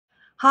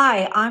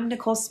Hi, I'm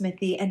Nicole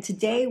Smithy, and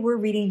today we're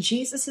reading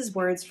Jesus'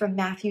 words from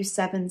Matthew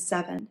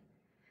 7:7.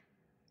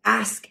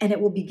 Ask and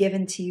it will be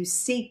given to you.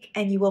 Seek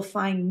and you will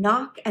find.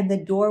 Knock and the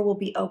door will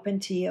be open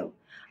to you.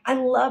 I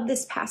love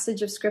this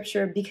passage of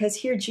scripture because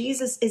here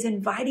Jesus is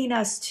inviting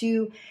us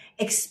to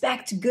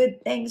expect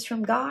good things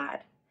from God.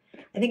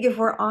 I think if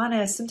we're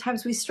honest,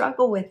 sometimes we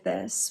struggle with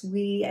this.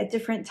 We at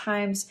different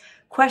times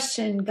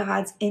question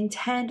God's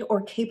intent or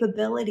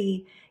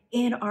capability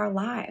in our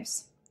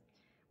lives.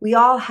 We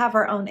all have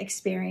our own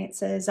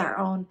experiences, our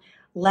own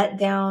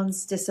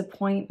letdowns,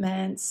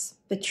 disappointments,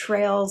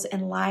 betrayals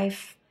in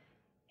life.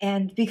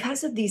 And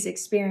because of these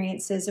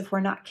experiences, if we're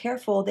not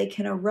careful, they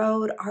can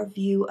erode our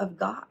view of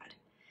God.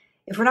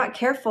 If we're not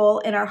careful,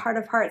 in our heart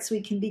of hearts,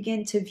 we can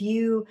begin to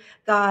view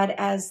God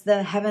as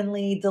the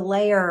heavenly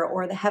delayer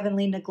or the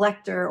heavenly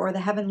neglector or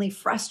the heavenly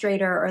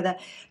frustrator or the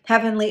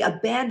heavenly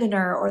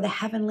abandoner or the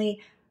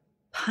heavenly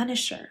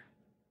punisher.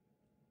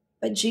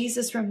 But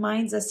Jesus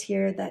reminds us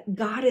here that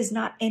God is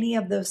not any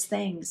of those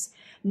things.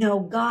 No,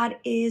 God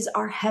is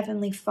our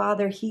heavenly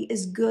Father. He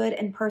is good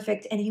and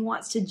perfect, and He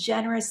wants to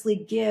generously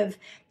give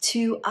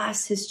to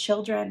us, His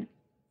children.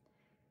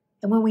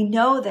 And when we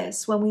know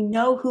this, when we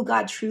know who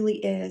God truly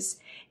is,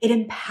 it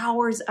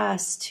empowers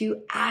us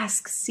to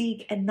ask,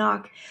 seek, and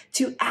knock,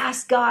 to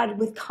ask God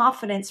with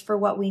confidence for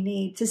what we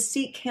need, to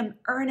seek Him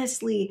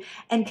earnestly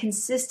and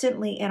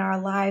consistently in our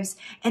lives,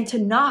 and to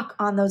knock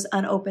on those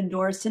unopened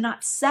doors, to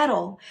not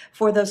settle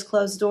for those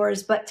closed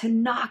doors, but to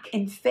knock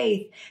in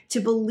faith, to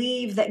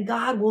believe that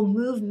God will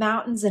move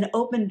mountains and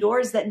open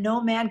doors that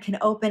no man can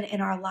open in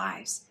our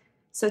lives.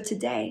 So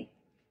today,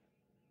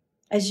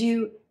 as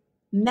you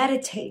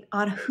meditate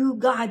on who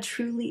God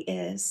truly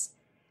is,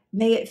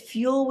 may it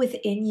fuel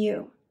within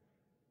you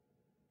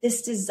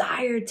this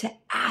desire to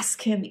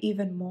ask Him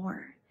even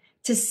more,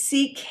 to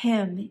seek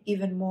Him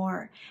even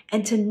more,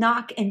 and to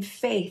knock in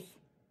faith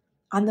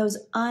on those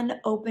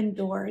unopened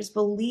doors,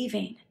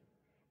 believing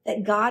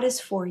that God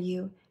is for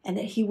you and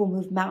that He will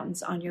move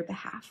mountains on your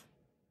behalf.